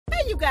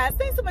you guys.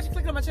 Thanks so much for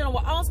clicking on my channel.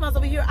 We're all smiles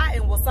over here. I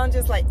am Sonja,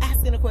 just like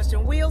asking a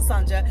question. Will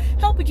Sonja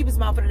help you keep a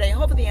smile for today?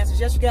 Hopefully the answer is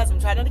yes, you guys. I'm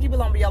trying not to keep it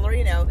long, but y'all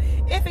already know.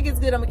 If it gets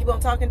good, I'm going to keep on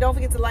talking. Don't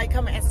forget to like,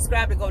 comment, and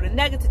subscribe to go. The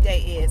nugget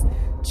today is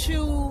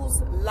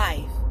choose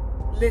life.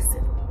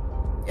 Listen,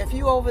 if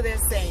you over there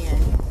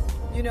saying,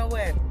 you know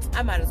what,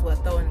 I might as well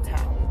throw in the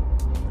towel.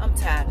 I'm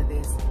tired of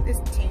this. This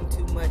team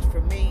too much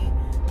for me.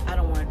 I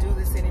don't want to do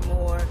this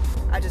anymore.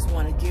 I just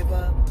want to give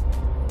up.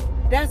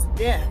 That's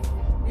death.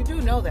 You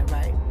do know that,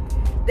 right?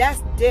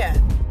 That's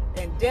death.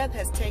 And death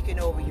has taken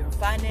over your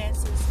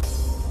finances.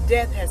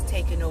 Death has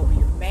taken over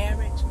your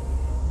marriage.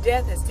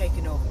 Death has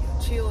taken over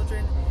your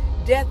children.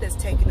 Death has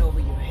taken over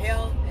your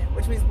health.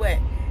 Which means what?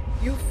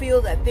 You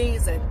feel that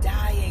things are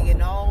dying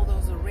in all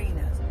those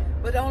arenas.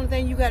 But the only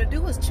thing you got to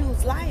do is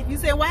choose life. You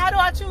say, well, how do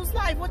I choose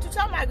life? What you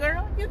talking about,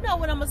 girl? You know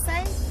what I'm going to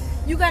say.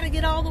 You got to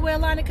get all the way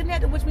aligned and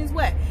connected, which means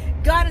what?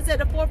 God is at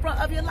the forefront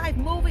of your life,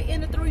 moving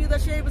in and through you,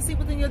 that you're able to see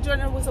within your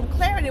journey with some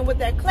clarity. And with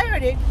that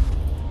clarity,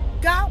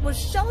 God will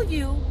show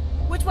you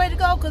which way to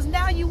go, because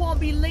now you won't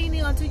be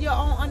leaning onto your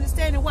own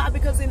understanding. Why?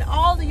 Because in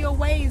all of your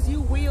ways, you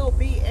will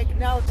be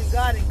acknowledging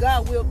God, and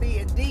God will be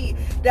indeed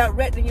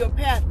directing your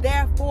path.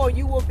 Therefore,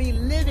 you will be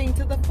living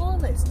to the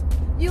fullest.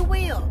 You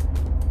will.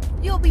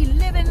 You'll be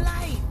living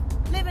life.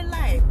 Living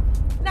life.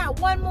 Not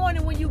one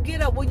morning when you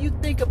get up, when you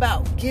think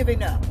about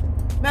giving up.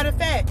 Matter of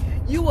fact,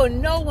 you will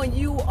know when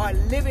you are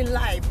living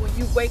life when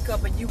you wake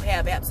up and you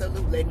have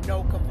absolutely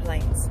no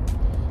complaints.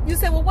 You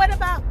say, well, what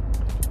about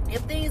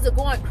if things are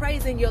going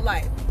crazy in your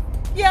life?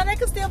 Yeah, they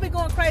can still be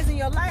going crazy in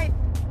your life.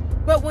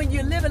 But when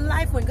you're living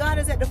life, when God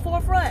is at the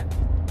forefront,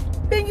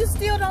 then you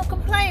still don't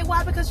complain.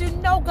 Why? Because you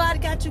know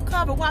God got you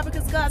covered. Why?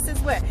 Because God says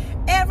what?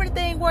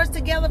 Everything works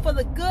together for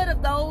the good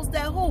of those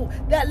that who?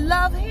 That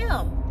love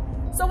Him.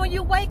 So when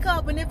you wake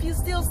up, and if you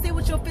still see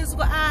with your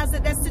physical eyes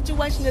that that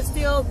situation is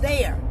still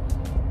there,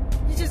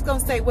 you're just going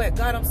to say, well,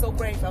 God, I'm so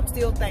grateful. I'm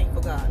still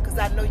thankful, God, because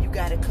I know you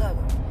got it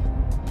covered.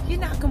 You're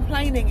not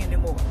complaining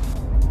anymore.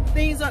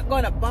 Things aren't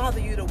going to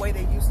bother you the way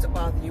they used to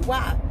bother you.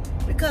 Why?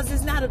 Because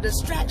it's not a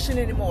distraction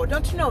anymore.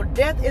 Don't you know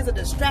death is a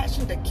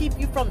distraction to keep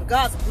you from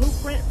God's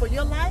blueprint for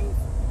your life?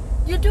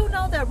 You do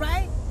know that,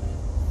 right?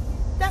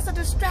 That's a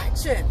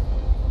distraction.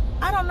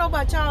 I don't know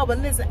about y'all, but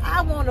listen,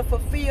 I want to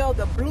fulfill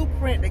the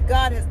blueprint that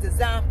God has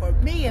designed for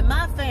me and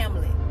my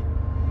family.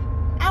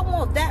 I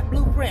want that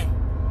blueprint.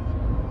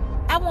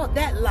 I want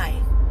that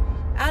life.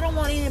 I don't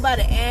want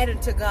anybody adding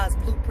to God's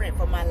blueprint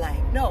for my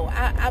life. No,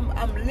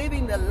 I'm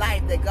living the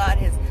life that God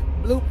has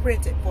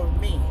blueprinted for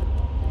me.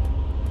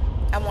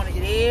 I want to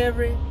get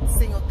every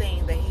single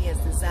thing that He has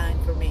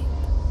designed for me.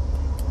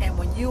 And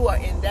when you are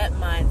in that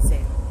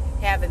mindset,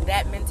 having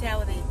that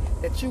mentality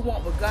that you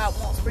want what God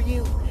wants for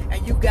you,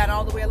 and you got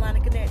all the way aligned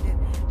and connected,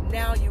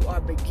 now you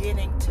are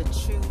beginning to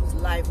choose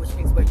life, which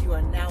means what you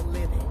are now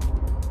living.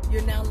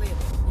 You're now living.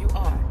 You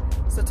are.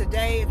 So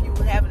today, if you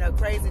were having a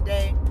crazy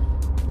day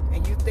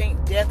and you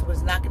think death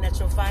was knocking at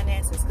your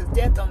finances, because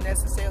death don't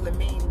necessarily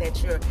mean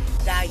that you're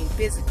dying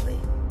physically.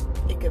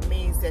 It could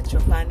mean that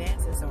your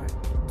finances are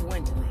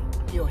dwindling.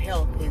 Your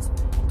health is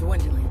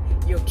dwindling.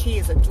 Your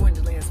kids are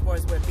dwindling as far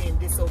as being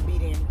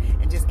disobedient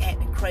and just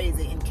acting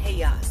crazy in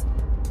chaos.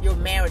 Your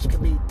marriage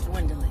could be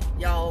dwindling.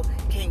 Y'all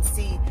can't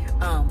see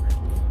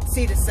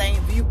the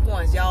same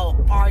viewpoints.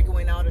 Y'all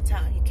arguing all the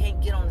time. You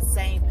can't get on the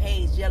same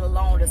page, yet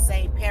alone the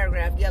same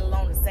paragraph, yet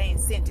alone the same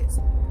sentence.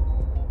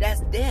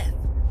 That's death.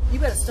 You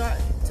better start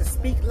to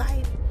speak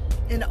life.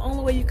 And the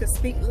only way you can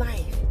speak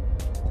life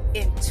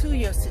into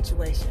your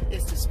situation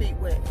is to speak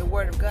with the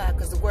Word of God,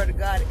 because the Word of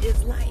God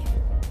is life.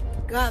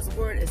 God's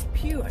Word is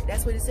pure.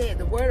 That's what He said.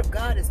 The Word of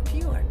God is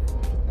pure.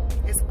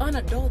 It's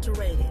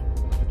unadulterated.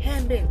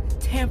 Hadn't been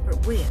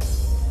tampered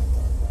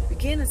with.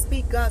 Begin to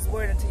speak God's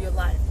Word into your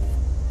life,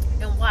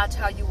 and watch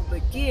how you will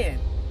begin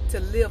to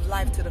live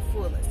life to the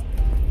fullest.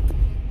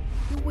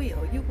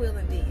 You will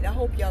indeed. I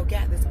hope y'all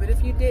got this, but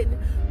if you didn't,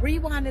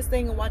 rewind this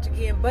thing and watch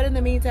again. But in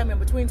the meantime, in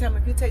between time,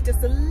 if you take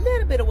just a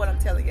little bit of what I'm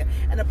telling you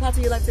and apply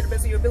to your life to the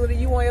best of your ability,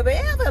 you won't ever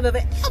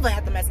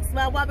have to mask a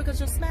smile. Why? Because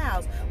your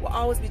smiles will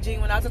always be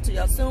genuine. I'll talk to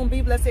y'all soon.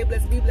 Be blessed, stay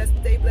blessed, be blessed,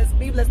 stay blessed,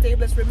 be blessed, stay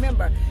blessed.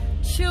 Remember,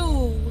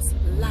 choose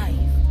life.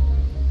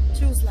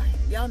 Choose life.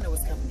 Y'all know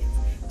what's coming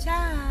next.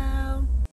 Ciao.